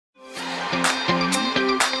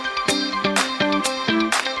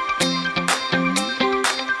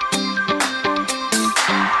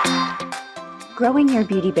Growing your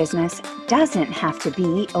beauty business doesn't have to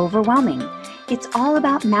be overwhelming. It's all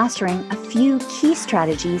about mastering a few key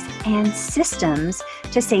strategies and systems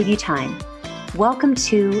to save you time. Welcome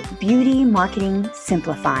to Beauty Marketing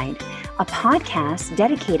Simplified, a podcast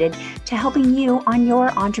dedicated to helping you on your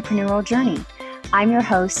entrepreneurial journey. I'm your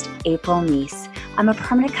host, April Neese. I'm a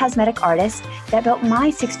permanent cosmetic artist that built my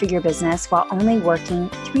six-figure business while only working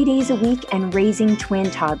 3 days a week and raising twin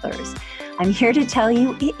toddlers. I'm here to tell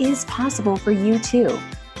you it is possible for you too.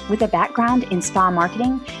 With a background in spa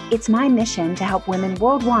marketing, it's my mission to help women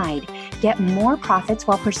worldwide get more profits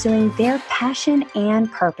while pursuing their passion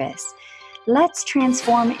and purpose. Let's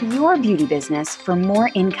transform your beauty business for more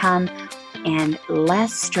income and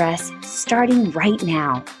less stress starting right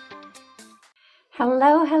now.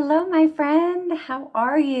 Hello, my friend. How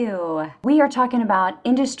are you? We are talking about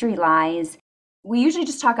industry lies. We usually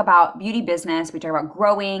just talk about beauty business. We talk about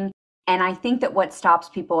growing. And I think that what stops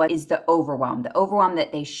people is the overwhelm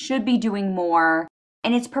that they should be doing more.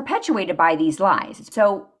 And it's perpetuated by these lies.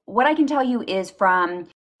 So what I can tell you is from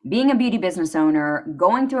being a beauty business owner,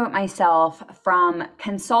 going through it myself, from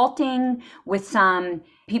consulting with some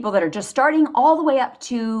people that are just starting all the way up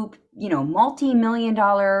to, multi-million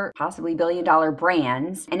dollar, possibly billion-dollar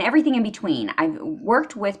brands and everything in between. I've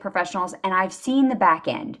worked with professionals and I've seen the back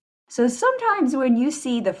end. So sometimes when you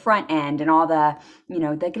see the front end and all the,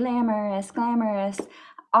 the glamorous,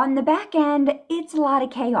 on the back end, it's a lot of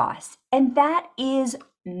chaos. And that is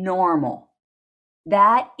normal.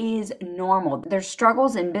 That is normal. There's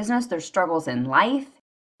struggles in business. There's struggles in life.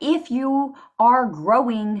 If you are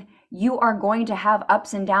growing, you are going to have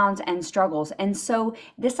ups and downs and struggles. And so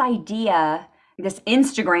this idea, this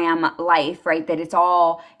Instagram life, right, that it's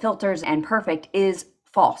all filters and perfect is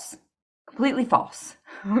false, completely false.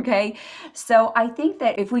 Okay. So I think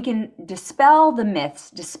that if we can dispel the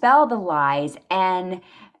myths, dispel the lies, and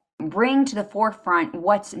bring to the forefront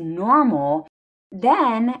what's normal,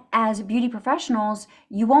 then as beauty professionals,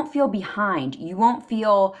 you won't feel behind. You won't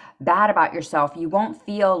feel bad about yourself. You won't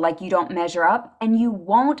feel like you don't measure up, and you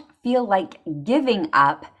won't feel like giving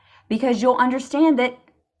up because you'll understand that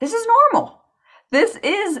this is normal. This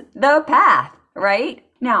is the path, right?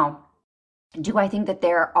 Now, do I think that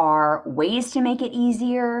there are ways to make it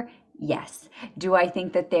easier? Yes. Do I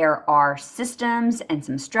think that there are systems and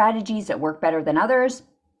some strategies that work better than others?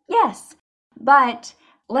 Yes. But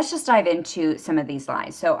let's just dive into some of these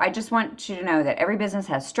lies. So I just want you to know that every business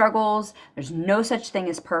has struggles. There's no such thing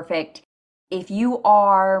as perfect. If you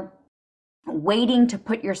are waiting to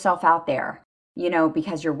put yourself out there,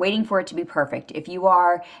 because you're waiting for it to be perfect. If you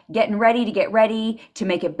are getting ready to get ready, to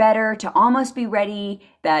make it better, to almost be ready,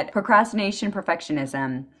 that procrastination,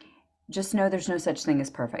 perfectionism, just know there's no such thing as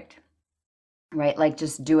perfect, right? Like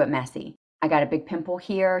just do it messy. I got a big pimple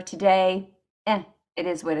here today. It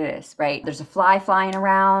is what it is, right? There's a fly flying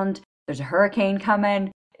around. There's a hurricane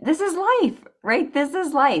coming. This is life, right? This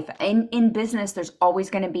is life. In business, there's always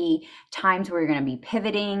going to be times where you're going to be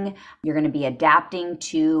pivoting. You're going to be adapting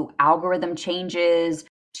to algorithm changes,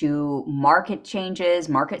 to market changes,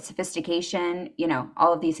 market sophistication,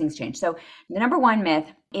 all of these things change. So the number one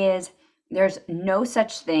myth is there's no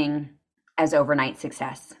such thing as overnight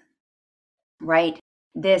success, right?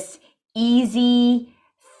 This easy,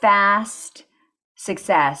 fast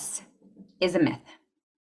success is a myth.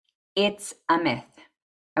 It's a myth.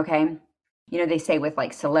 Okay. They say with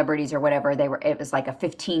like celebrities or whatever, it was like a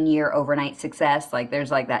 15-year overnight success. Like there's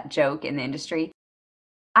like that joke in the industry.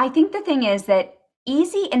 I think the thing is that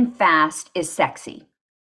easy and fast is sexy,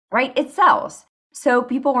 right? It sells. So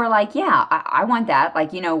people were like, yeah, I want that.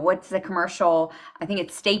 Like, what's the commercial? I think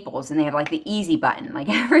it's Staples and they have like the easy button. Like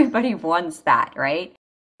everybody wants that, right?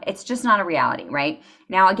 It's just not a reality, right?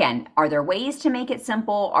 Now, again, are there ways to make it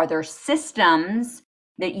simple? Are there systems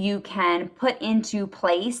that you can put into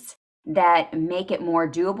place that make it more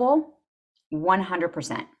doable?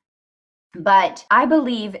 100%. But I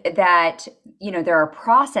believe that, there are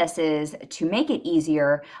processes to make it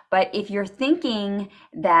easier. But if you're thinking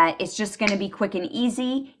that it's just going to be quick and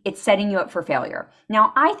easy, it's setting you up for failure.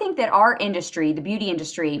 Now, I think that our industry, the beauty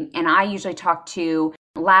industry, and I usually talk to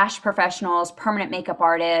lash professionals, permanent makeup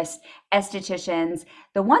artists, estheticians.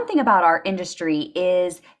 The one thing about our industry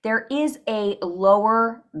is there is a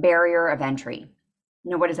lower barrier of entry.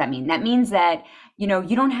 What does that mean? That means that, you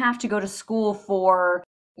don't have to go to school for,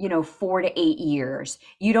 4 to 8 years.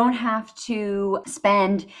 You don't have to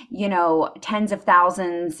spend, tens of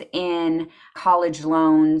thousands in college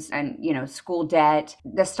loans and, school debt.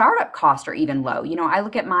 The startup costs are even low. I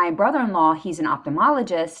look at my brother-in-law, he's an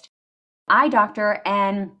ophthalmologist, eye doctor,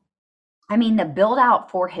 and I mean, the build out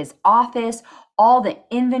for his office, all the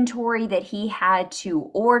inventory that he had to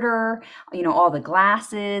order, all the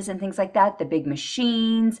glasses and things like that, the big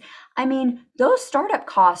machines. I mean, those startup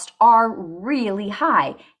costs are really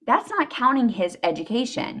high. That's not counting his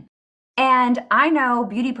education. And I know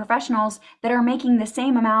beauty professionals that are making the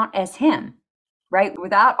same amount as him, right?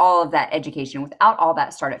 Without all of that education, without all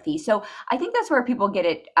that startup fee. So I think that's where people get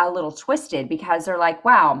it a little twisted because they're like,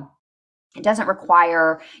 wow, it doesn't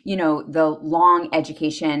require, the long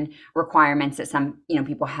education requirements that some,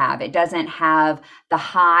 people have. It doesn't have the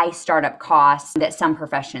high startup costs that some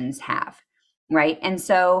professions have, right? And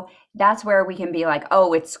so that's where we can be like,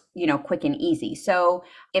 oh, it's, quick and easy. So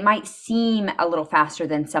it might seem a little faster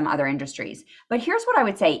than some other industries. But here's what I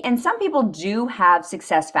would say. And some people do have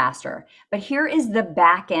success faster, but here is the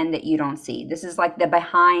back end that you don't see. This is like the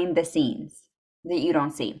behind the scenes that you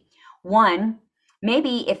don't see. One,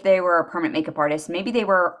 maybe if they were a permanent makeup artist, maybe they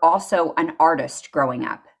were also an artist growing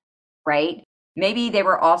up, right? Maybe they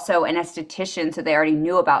were also an esthetician, so they already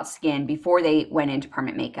knew about skin before they went into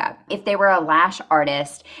permanent makeup. If they were a lash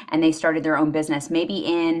artist and they started their own business,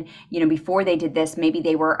 maybe before they did this, maybe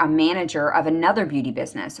they were a manager of another beauty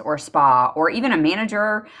business or spa, or even a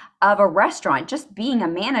manager of a restaurant. Just being a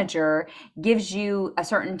manager gives you a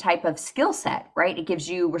certain type of skill set, right? It gives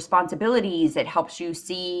you responsibilities. It helps you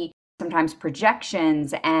see sometimes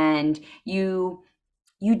projections, and you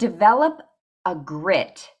develop a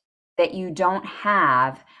grit that you don't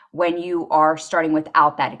have when you are starting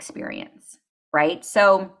without that experience, right?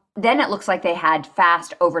 So then it looks like they had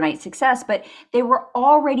fast overnight success, but they were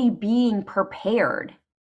already being prepared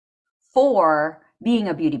for being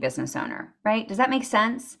a beauty business owner, right? Does that make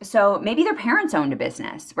sense? So maybe their parents owned a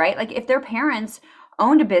business, right? Like if their parents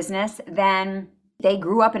owned a business, then they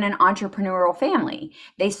grew up in an entrepreneurial family.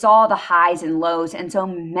 They saw the highs and lows. And so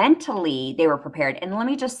mentally they were prepared. And let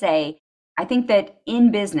me just say, I think that in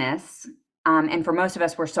business, and for most of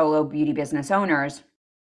us, we're solo beauty business owners,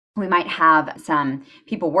 we might have some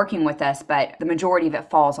people working with us, but the majority of it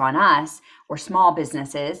falls on us. We're small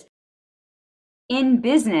businesses. In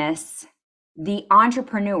business, the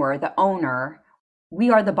entrepreneur, the owner, we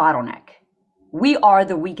are the bottleneck. We are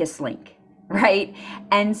the weakest link, right?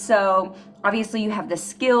 And so obviously you have the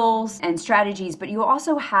skills and strategies, but you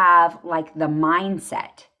also have like the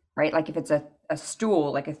mindset, right? Like if it's a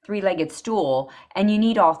stool, like a three-legged stool, and you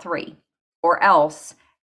need all three, or else,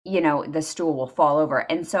 the stool will fall over.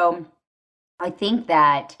 And so I think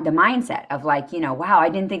that the mindset of like, wow, I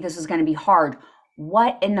didn't think this was going to be hard.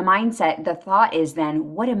 What in the mindset, the thought is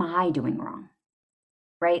then, what am I doing wrong?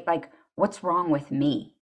 Right? Like, what's wrong with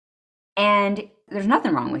me? And there's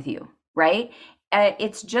nothing wrong with you, right?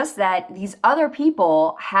 It's just that these other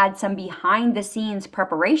people had some behind the scenes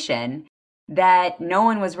preparation that no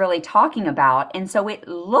one was really talking about. And so it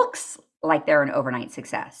looks like they're an overnight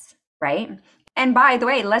success, right? And by the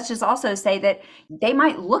way, let's just also say that they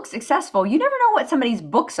might look successful. You never know what somebody's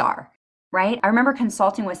books are, right? I remember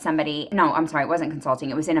consulting with somebody. No, I'm sorry, it wasn't consulting.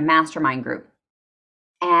 It was in a mastermind group.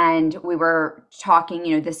 And we were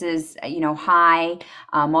talking, this is, high,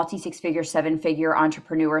 multi 6-figure, 7-figure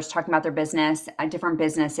entrepreneurs talking about their business, different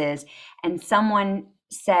businesses. And someone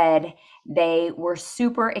said they were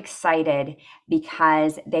super excited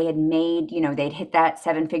because they had made, they'd hit that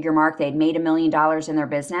 7-figure mark. They'd made $1 million in their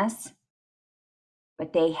business,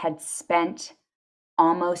 but they had spent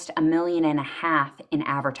almost $1.5 million in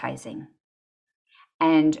advertising.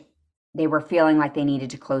 And they were feeling like they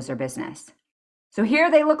needed to close their business. So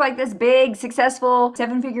here they look like this big, successful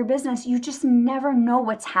 7-figure business. You just never know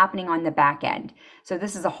what's happening on the back end. So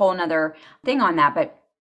this is a whole nother thing on that. But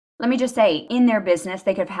let me just say, in their business,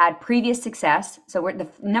 they could have had previous success. So the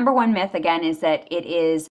number one myth, again, is that it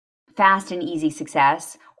is fast and easy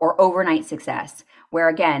success or overnight success, where,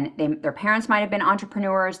 again, their parents might have been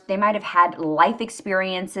entrepreneurs. They might have had life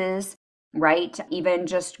experiences, right? Even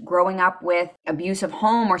just growing up with abusive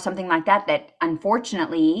home or something like that, that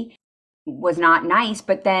unfortunately was not nice,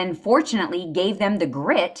 but then fortunately gave them the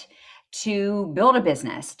grit to build a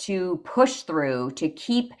business, to push through, to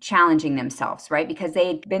keep challenging themselves, right? Because they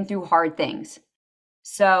had been through hard things.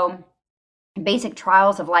 So basic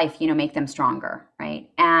trials of life, make them stronger, right?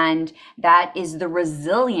 And that is the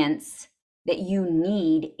resilience that you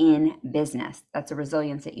need in business. That's a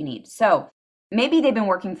resilience that you need. So maybe they've been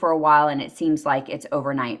working for a while and it seems like it's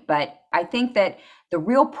overnight, but I think that the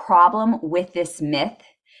real problem with this myth,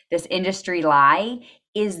 this industry lie,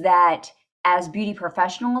 is that as beauty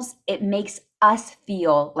professionals, it makes us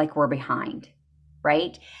feel like we're behind,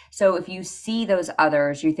 right? So if you see those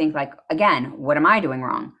others, you think like, again, what am I doing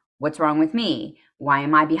wrong? What's wrong with me? Why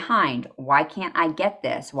am I behind? Why can't I get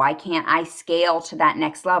this? Why can't I scale to that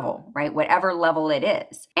next level, right? Whatever level it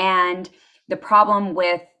is. And the problem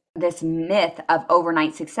with this myth of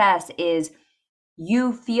overnight success is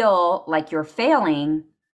you feel like you're failing,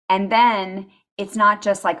 and then it's not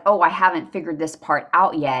just like, oh, I haven't figured this part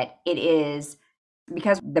out yet. It is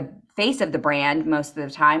because the face of the brand, most of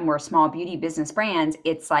the time, we're small beauty business brands,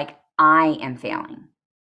 it's like, I am failing,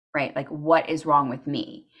 right? Like, what is wrong with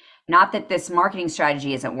me? Not that this marketing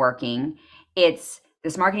strategy isn't working. It's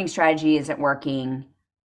this marketing strategy isn't working.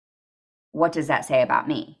 What does that say about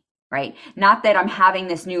me? Right? Not that I'm having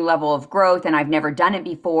this new level of growth and I've never done it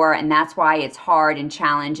before, and that's why it's hard and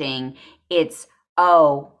challenging. It's,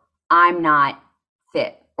 oh, I'm not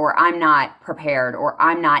fit, or I'm not prepared, or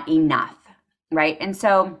I'm not enough, right? And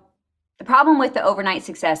so the problem with the overnight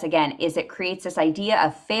success, again, is it creates this idea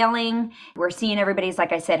of failing. We're seeing everybody's,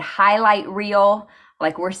 like I said, highlight reel.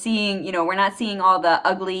 Like we're seeing, we're not seeing all the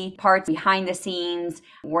ugly parts behind the scenes.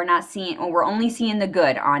 We're only seeing the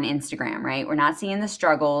good on Instagram, right? We're not seeing the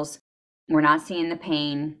struggles. We're not seeing the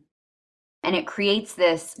pain. And it creates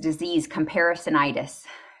this disease, comparisonitis.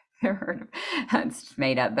 It's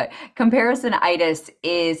made up, but comparisonitis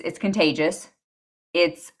it's contagious.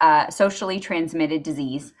 It's a socially transmitted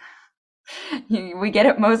disease. We get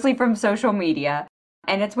it mostly from social media.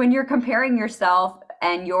 And it's when you're comparing yourself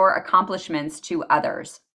and your accomplishments to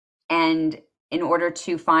others, and in order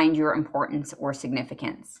to find your importance or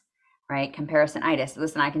significance, right? Comparisonitis.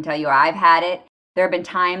 Listen, I can tell you, I've had it. There have been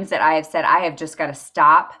times that I have said, I have just got to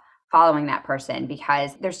stop following that person,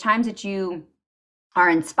 because there's times that you are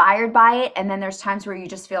inspired by it. And then there's times where you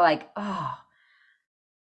just feel like, oh,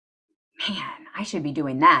 man, I should be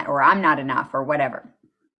doing that, or I'm not enough, or whatever.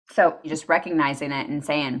 So you're just recognizing it and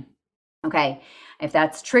saying, okay, if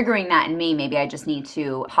that's triggering that in me, maybe I just need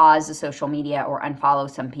to pause the social media or unfollow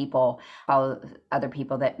some people, follow other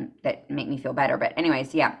people that make me feel better. But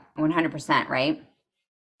anyways, yeah, 100%, right?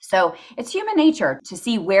 So it's human nature to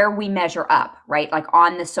see where we measure up, right? Like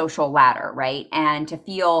on the social ladder, right? And to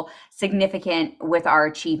feel significant with our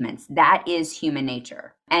achievements. That is human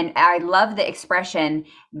nature. And I love the expression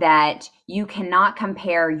that you cannot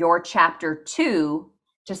compare your chapter 2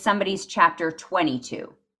 to somebody's chapter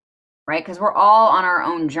 22, right? Because we're all on our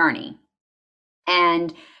own journey.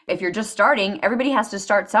 And if you're just starting, everybody has to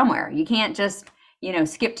start somewhere. You can't just,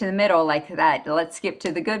 skip to the middle like that. Let's skip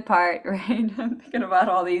to the good part, right? I'm thinking about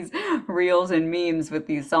all these reels and memes with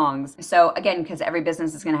these songs. So again, because every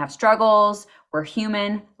business is going to have struggles. We're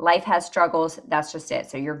human. Life has struggles. That's just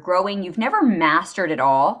it. So you're growing. You've never mastered it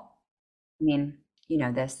all. I mean,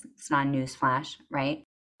 this. It's not a news flash, right?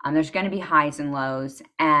 There's going to be highs and lows.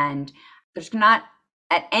 And there's not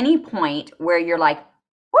at any point where you're like,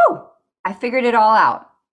 whoa, I figured it all out.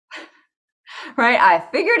 Right? I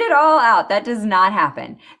figured it all out. That does not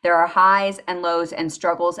happen. There are highs and lows and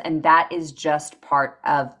struggles, and that is just part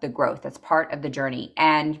of the growth. That's part of the journey.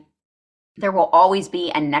 And there will always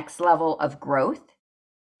be a next level of growth.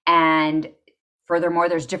 And furthermore,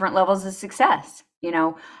 there's different levels of success.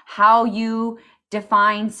 How you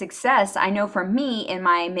define success. I know for me in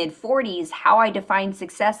my mid 40s, how I define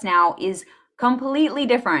success now is completely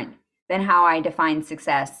different than how I define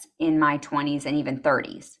success in my 20s and even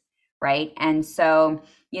 30s. Right. And so,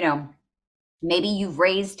 maybe you've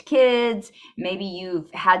raised kids, maybe you've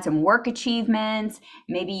had some work achievements,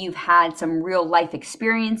 maybe you've had some real life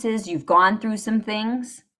experiences, you've gone through some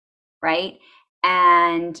things, right?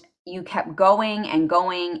 And you kept going and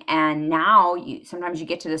going. And now sometimes you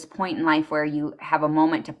get to this point in life where you have a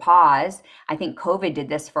moment to pause. I think COVID did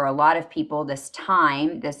this for a lot of people, this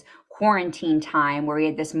quarantine time, where we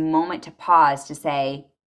had this moment to pause to say,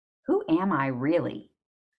 who am I really?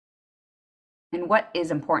 And what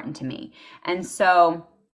is important to me? And so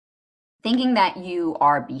thinking that you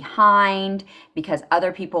are behind because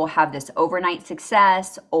other people have this overnight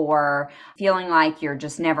success, or feeling like you're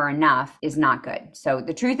just never enough, is not good. So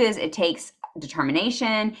the truth is, it takes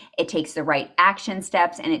determination, it takes the right action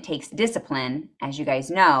steps, and it takes discipline, as you guys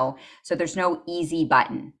know. So there's no easy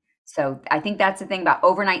button. So I think that's the thing about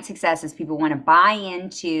overnight success, is people want to buy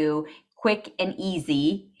into quick and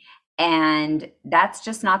easy. And that's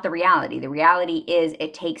just not the reality. The reality is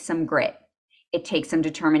it takes some grit. It takes some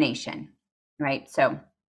determination, right? So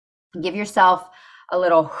give yourself a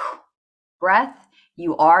little breath.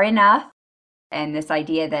 You are enough. And this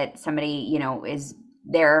idea that somebody, is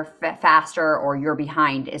there faster or you're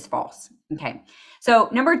behind is false. Okay. So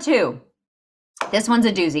number 2, this one's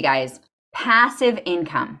a doozy, guys. Passive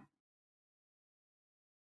income.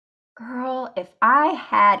 Girl, if I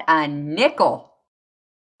had a nickel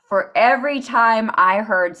for every time I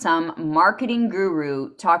heard some marketing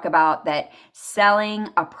guru talk about that selling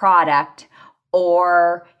a product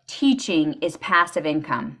or teaching is passive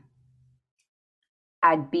income,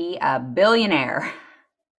 I'd be a billionaire.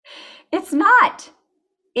 It's not.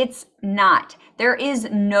 It's not. There is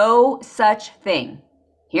no such thing.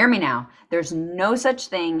 Hear me now. There's no such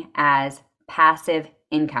thing as passive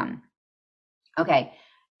income. Okay,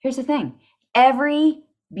 here's the thing. Every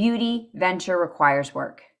beauty venture requires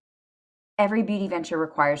work. Every beauty venture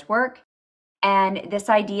requires work. And this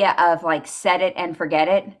idea of like set it and forget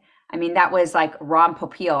it. I mean, that was like Ron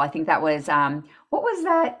Popeil. I think that was what was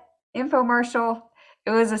that infomercial?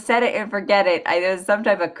 It was a set it and forget it. It was some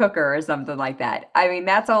type of cooker or something like that. I mean,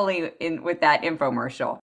 that's only in with that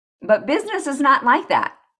infomercial. But business is not like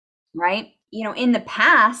that, right? You know, in the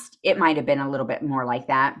past, it might have been a little bit more like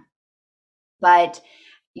that. But,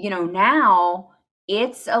 you know, now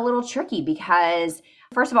it's a little tricky because,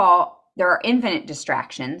 first of all, there are infinite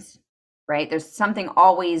distractions, right? There's something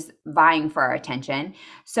always vying for our attention.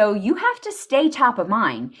 So you have to stay top of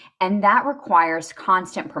mind, and that requires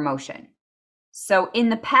constant promotion. So in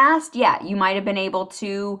the past, yeah, you might have been able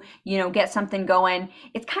to, you know, get something going.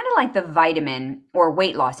 It's kind of like the vitamin or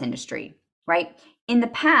weight loss industry, right? In the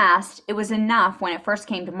past, it was enough when it first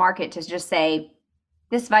came to market to just say,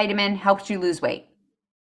 this vitamin helps you lose weight.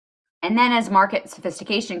 And then as market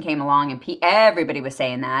sophistication came along and everybody was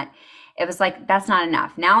saying that, it was like, that's not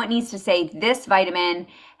enough. Now it needs to say this vitamin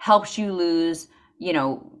helps you lose, you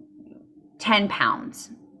know, 10 pounds,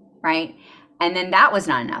 right? And then that was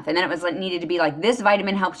not enough. And then it was like needed to be like, this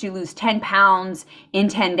vitamin helps you lose 10 pounds in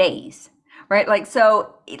 10 days, right? Like,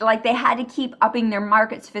 so like they had to keep upping their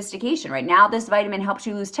market sophistication, right? Now this vitamin helps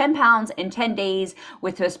you lose 10 pounds in 10 days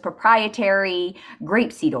with this proprietary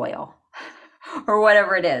grapeseed oil or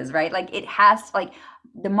whatever it is, right? Like it has, like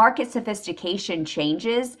the market sophistication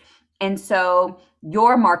changes. And so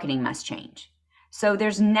your marketing must change. So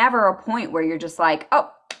there's never a point where you're just like,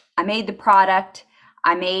 oh, I made the product,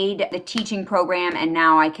 I made the teaching program, and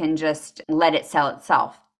now I can just let it sell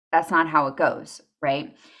itself. That's not how it goes,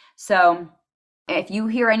 right? So if you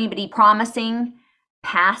hear anybody promising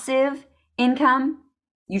passive income,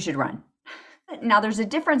 you should run. Now, there's a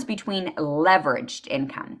difference between leveraged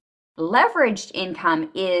income. Leveraged income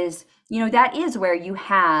is, you know, that is where you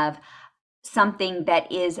have something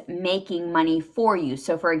that is making money for you.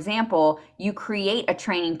 So for example, you create a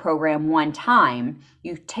training program one time,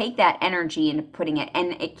 you take that energy into putting it,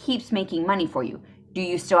 and it keeps making money for you. Do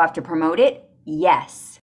you still have to promote it?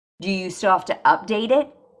 Yes. Do you still have to update it?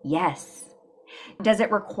 Yes. Does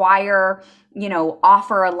it require, you know,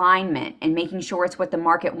 offer alignment and making sure it's what the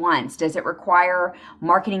market wants? Does it require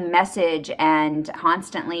marketing message and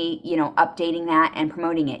constantly, you know, updating that and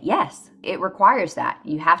promoting it? Yes, it requires that.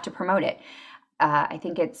 You have to promote it. I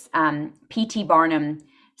think it's P.T. Barnum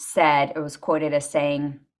said, it was quoted as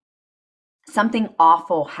saying, something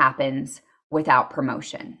awful happens without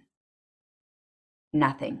promotion.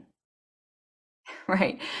 Nothing.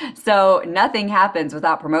 Right? So nothing happens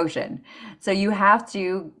without promotion. So you have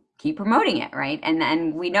to keep promoting it, right?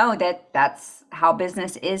 And we know that that's how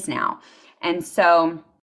business is now. And so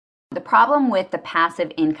the problem with the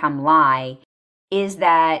passive income lie is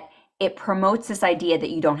that it promotes this idea that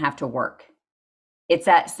you don't have to work. It's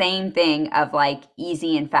that same thing of like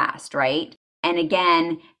easy and fast, right? And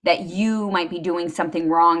again, that you might be doing something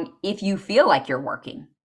wrong if you feel like you're working.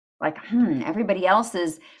 Like, everybody else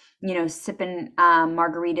is, you know, sipping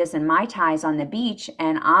margaritas and Mai Tais on the beach,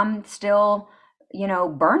 and I'm still, you know,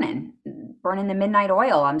 burning the midnight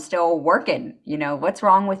oil. I'm still working. You know, what's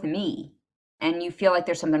wrong with me? And you feel like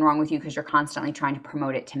there's something wrong with you because you're constantly trying to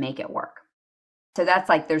promote it to make it work. So that's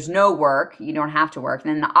like, there's no work. You don't have to work.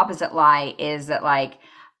 And then the opposite lie is that, like,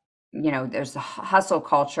 you know, there's a hustle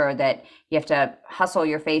culture that you have to hustle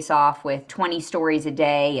your face off with 20 stories a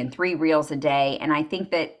day and 3 reels a day. And I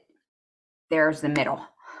think that there's the middle,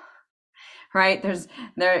 right?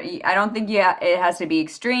 I don't think it has to be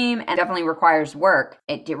extreme, and definitely requires work.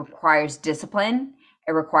 It requires discipline.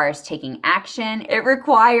 It requires taking action. It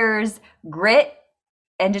requires grit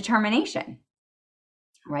and determination,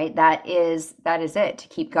 right? That is it, to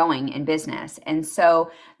keep going in business. And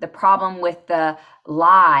so the problem with the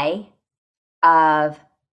lie of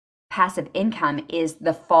passive income is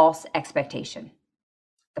the false expectation.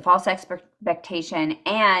 The false expectation,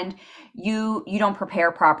 and you don't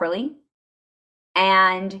prepare properly,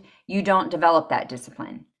 and you don't develop that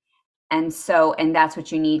discipline. And that's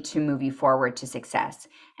what you need to move you forward to success.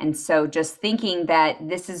 And so just thinking that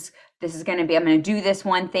this is going to be, I'm going to do this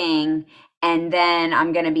one thing, and then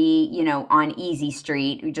I'm going to be, you know, on easy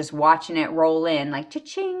street, just watching it roll in like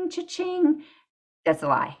cha-ching, cha-ching. That's a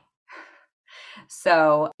lie.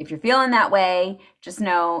 So if you're feeling that way, just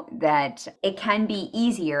know that it can be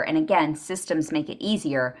easier. And again, systems make it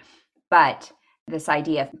easier. But this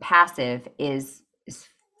idea of passive is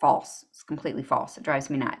false. It's completely false. It drives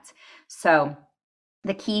me nuts. So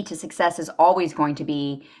the key to success is always going to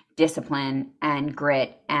be discipline and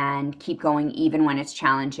grit and keep going even when it's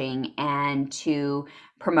challenging, and to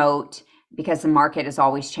promote, because the market is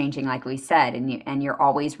always changing, like we said, and you're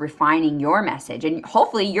always refining your message, and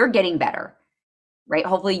hopefully you're getting better, right?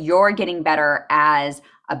 Hopefully you're getting better as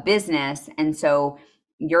a business, and so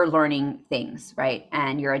you're learning things, right?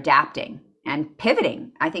 And you're adapting and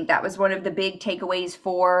pivoting. I think that was one of the big takeaways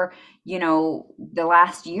for, the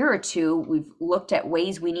last year or two. We've looked at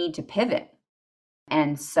ways we need to pivot.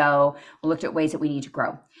 And so we looked at ways that we need to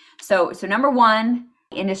grow. So number one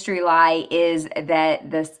industry lie is that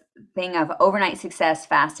this thing of overnight success,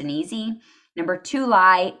 fast and easy. Number two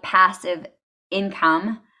lie, passive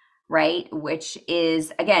income, right? Which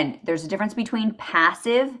is, again, there's a difference between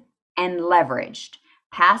passive and leveraged.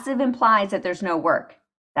 Passive implies that there's no work.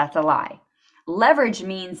 That's a lie. Leverage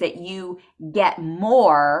means that you get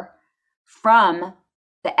more from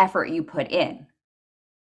the effort you put in,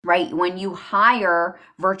 right? When you hire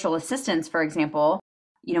virtual assistants, for example,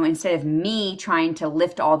 instead of me trying to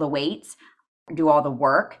lift all the weights, do all the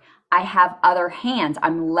work, I have other hands.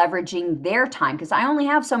 I'm leveraging their time because I only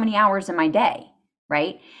have so many hours in my day,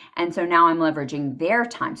 right? And so now I'm leveraging their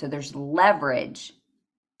time. So there's leverage,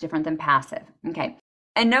 different than passive. Okay.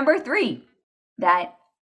 And number three, that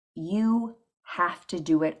you have to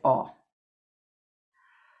do it all.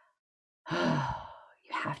 You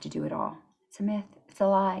have to do it all. It's a myth. It's a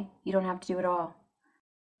lie. You don't have to do it all.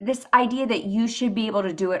 This idea that you should be able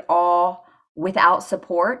to do it all without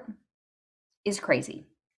support is crazy.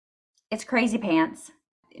 It's crazy pants.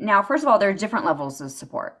 Now, first of all, there are different levels of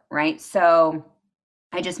support, right? So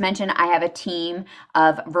I just mentioned I have a team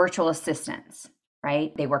of virtual assistants,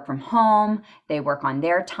 right? They work from home. They work on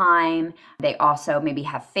their time. They also maybe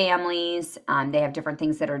have families. They have different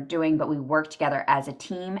things that are doing, but we work together as a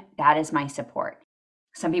team. That is my support.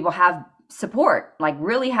 Some people have support, like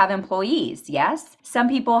really have employees, yes? Some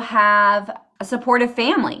people have a supportive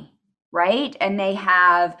family, right? And they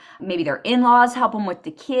have maybe their in-laws help them with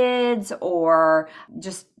the kids, or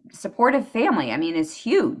just supportive family. I mean, it's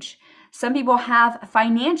huge. Some people have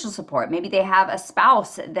financial support. Maybe they have a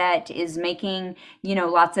spouse that is making,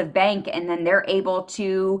 lots of bank, and then they're able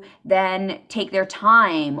to then take their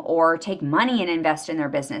time or take money and invest in their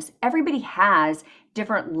business. Everybody has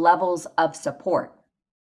different levels of support.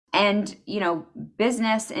 And,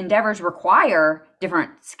 business endeavors require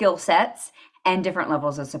different skill sets and different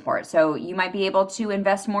levels of support. So you might be able to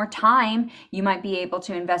invest more time. You might be able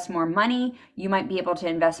to invest more money. You might be able to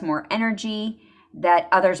invest more energy that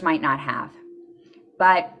others might not have.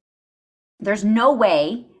 But there's no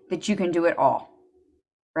way that you can do it all,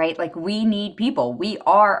 right? Like, we need people. We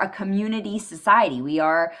are a community society. We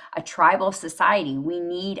are a tribal society. We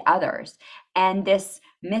need others. And this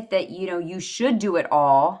myth that, you should do it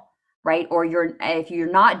all, right? Or if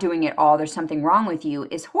you're not doing it all, there's something wrong with you,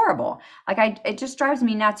 is horrible. Like, it just drives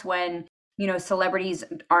me nuts when, celebrities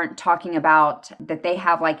aren't talking about that they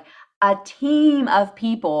have like a team of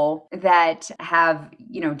people that have,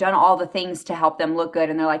 done all the things to help them look good.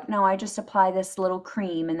 And they're like, no, I just apply this little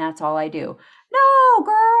cream and that's all I do. No,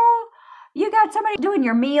 girl, you got somebody doing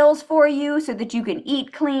your meals for you so that you can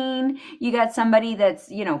eat clean. You got somebody that's,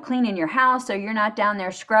 cleaning your house so you're not down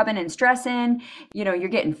there scrubbing and stressing. You're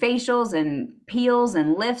getting facials and peels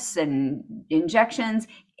and lifts and injections.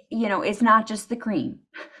 It's not just the cream.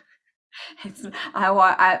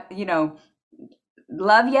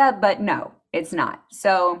 Love ya, but no, it's not.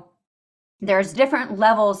 So there's different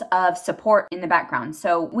levels of support in the background.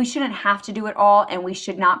 So we shouldn't have to do it all, and we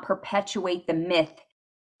should not perpetuate the myth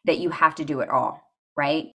that you have to do it all,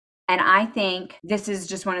 right? And I think this is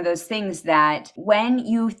just one of those things that when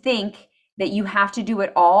you think that you have to do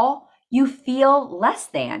it all, you feel less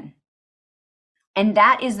than. And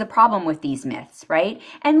that is the problem with these myths, right?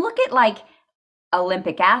 And look at like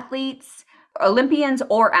Olympians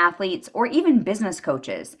or athletes, or even business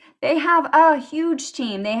coaches. They have a huge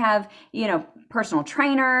team. They have, personal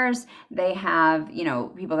trainers. They have,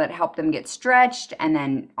 people that help them get stretched and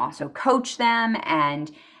then also coach them.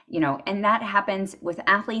 And, and that happens with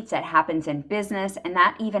athletes, that happens in business, and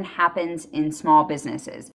that even happens in small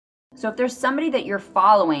businesses. So if there's somebody that you're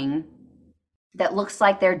following that looks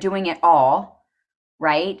like they're doing it all,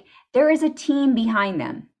 right? There is a team behind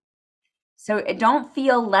them. So don't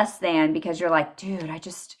feel less than because you're like, dude,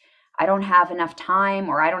 I don't have enough time,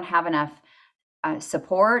 or I don't have enough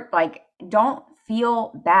support. Like, don't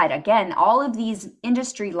feel bad. Again, all of these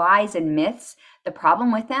industry lies and myths, the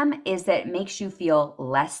problem with them is that it makes you feel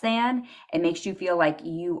less than. It makes you feel like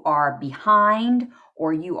you are behind,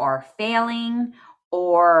 or you are failing,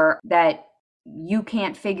 or that you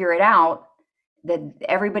can't figure it out, that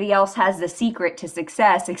everybody else has the secret to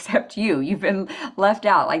success except you. You've been left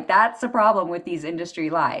out. Like that's the problem with these industry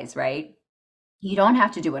lies, right? You don't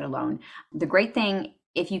have to do it alone. The great thing,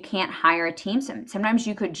 if you can't hire a team, sometimes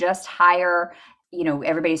you could just hire,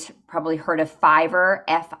 everybody's probably heard of Fiverr,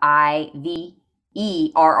 Fiverr.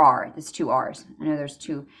 It's two R's. I know there's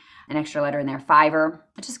an extra letter in there. Fiverr.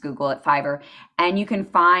 Just Google it, Fiverr. And you can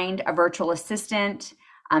find a virtual assistant,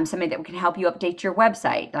 somebody that can help you update your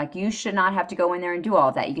website. Like you should not have to go in there and do all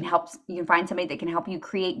of that. You can find somebody that can help you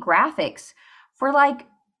create graphics for like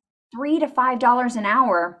 $3 to $5 an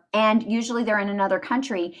hour, and usually they're in another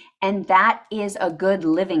country, and that is a good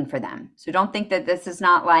living for them. So don't think that this is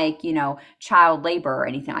not like, child labor or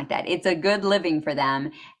anything like that. It's a good living for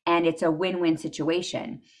them, and it's a win-win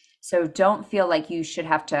situation. So don't feel like you should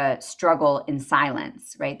have to struggle in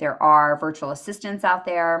silence, right? There are virtual assistants out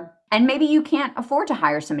there, and maybe you can't afford to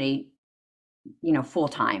hire somebody, full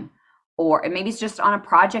time, or maybe it's just on a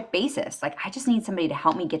project basis. Like, I just need somebody to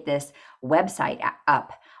help me get this website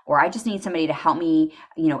up, or I just need somebody to help me,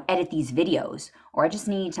 edit these videos, or I just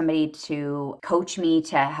need somebody to coach me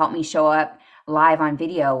to help me show up live on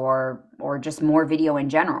video, or just more video in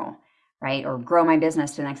general, right? Or grow my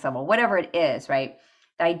business to the next level, whatever it is, right?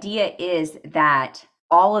 The idea is that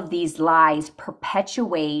all of these lies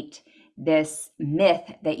perpetuate this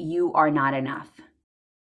myth that you are not enough.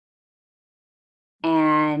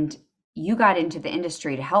 And you got into the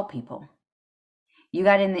industry to help people. You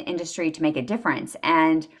got in the industry to make a difference.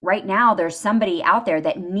 And right now, there's somebody out there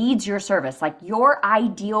that needs your service. Like your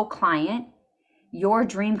ideal client, your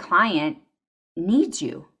dream client needs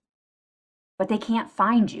you, but they can't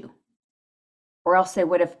find you, or else they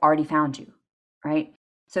would have already found you, right?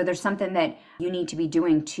 So there's something that you need to be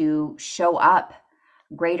doing to show up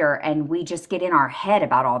greater. And we just get in our head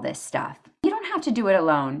about all this stuff. You don't have to do it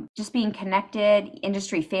alone. Just being connected,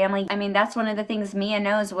 industry family. I mean, that's one of the things Mia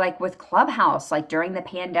knows, like with Clubhouse, like during the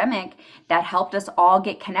pandemic, that helped us all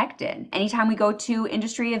get connected. Anytime we go to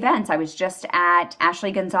industry events, I was just at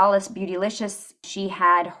Ashley Gonzalez Beautylicious. She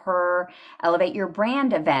had her Elevate Your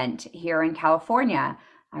Brand event here in California.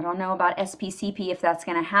 I don't know about SPCP if that's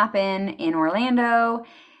going to happen in Orlando.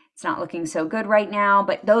 It's not looking so good right now,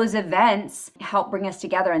 but those events help bring us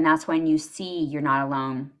together, and that's when you see you're not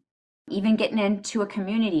alone. Even getting into a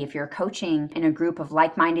community, if you're coaching in a group of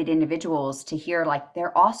like-minded individuals, to hear like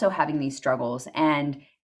they're also having these struggles and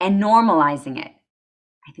normalizing it.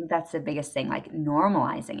 I think that's the biggest thing, like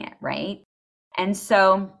normalizing it, right? And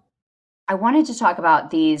so I wanted to talk about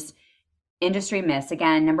these industry myths.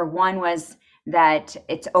 Again, number one was that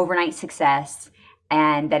it's overnight success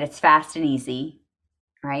and that it's fast and easy,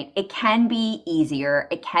 right? It can be easier.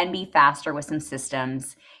 It can be faster with some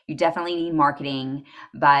systems. You definitely need marketing,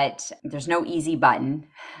 but there's no easy button.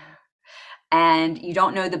 And you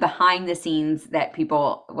don't know the behind the scenes that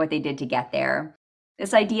people, what they did to get there.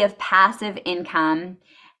 This idea of passive income,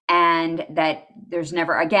 and that there's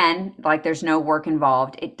never, again, like there's no work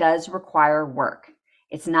involved. It does require work.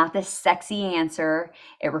 It's not the sexy answer.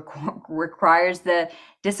 It requires the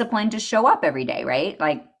discipline to show up every day, right?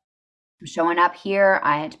 Like I'm showing up here.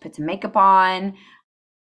 I had to put some makeup on.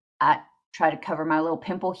 I try to cover my little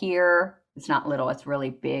pimple here. It's not little, it's really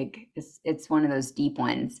big. It's one of those deep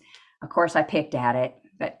ones. Of course, I picked at it,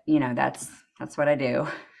 but that's what I do.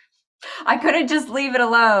 I couldn't just leave it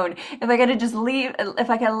alone. If I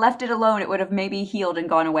could have left it alone, it would have maybe healed and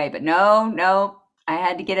gone away. But no, I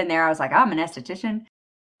had to get in there. I was like, I'm an esthetician.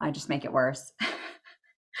 I just make it worse.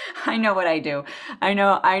 I know what I do. I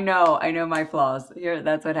know my flaws. Here,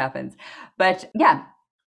 that's what happens. But yeah,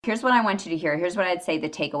 here's what I want you to hear. Here's what I'd say the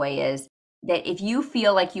takeaway is, that if you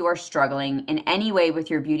feel like you are struggling in any way with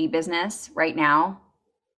your beauty business right now,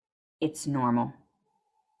 it's normal.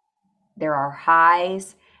 There are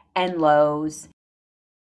highs and lows.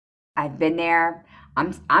 I've been there.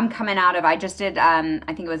 I'm coming out of, I just did, I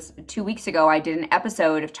think it was 2 weeks ago, I did an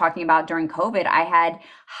episode of talking about during COVID, I had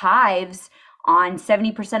hives on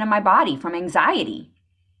 70% of my body from anxiety,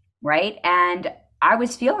 right? And I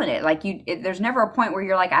was feeling it. Like there's never a point where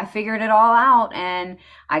you're like, I figured it all out and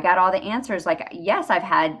I got all the answers. Like, yes, I've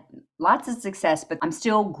had lots of success, but I'm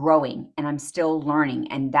still growing and I'm still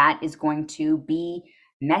learning. And that is going to be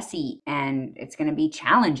messy and it's going to be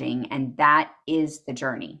challenging. And that is the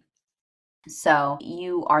journey. So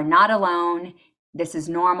you are not alone. This is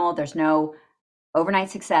normal. There's no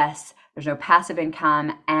overnight success. There's no passive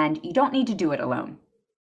income, and you don't need to do it alone.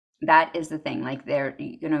 That is the thing. Like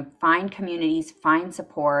find communities, find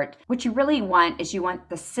support. What you really want is you want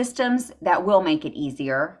the systems that will make it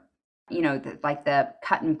easier, like the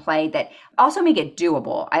cut and play that also make it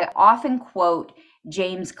doable. I often quote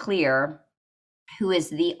James Clear, who is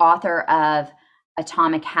the author of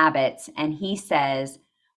Atomic Habits. And he says,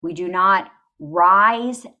 we do not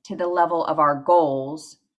rise to the level of our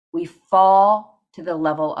goals, we fall to the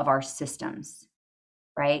level of our systems,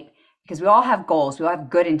 right? Because we all have goals, we all have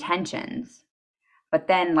good intentions, but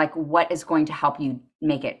then like what is going to help you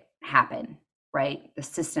make it happen, right? The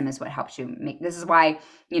system is what helps you make. This is why,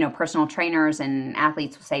 personal trainers and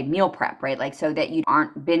athletes will say meal prep, right? Like so that you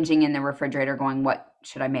aren't binging in the refrigerator going, what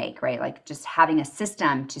should I make, right? Like just having a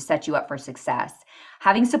system to set you up for success,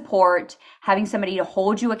 having support, having somebody to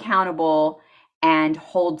hold you accountable and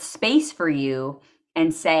hold space for you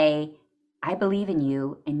and say, I believe in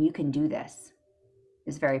you and you can do this,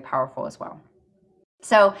 is very powerful as well.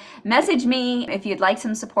 So message me if you'd like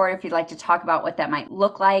some support, if you'd like to talk about what that might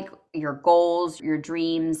look like, your goals, your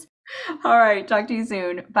dreams. All right, talk to you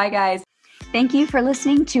soon. Bye, guys. Thank you for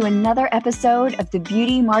listening to another episode of the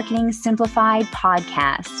Beauty Marketing Simplified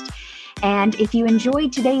podcast. And if you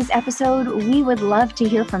enjoyed today's episode, we would love to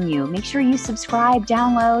hear from you. Make sure you subscribe,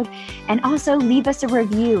 download, and also leave us a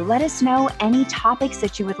review. Let us know any topics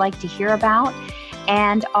that you would like to hear about,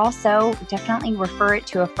 and also definitely refer it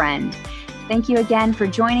to a friend. Thank you again for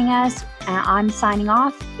joining us. I'm signing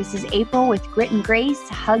off. This is April with Grit and Grace,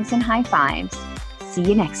 hugs and high fives. See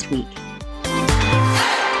you next week.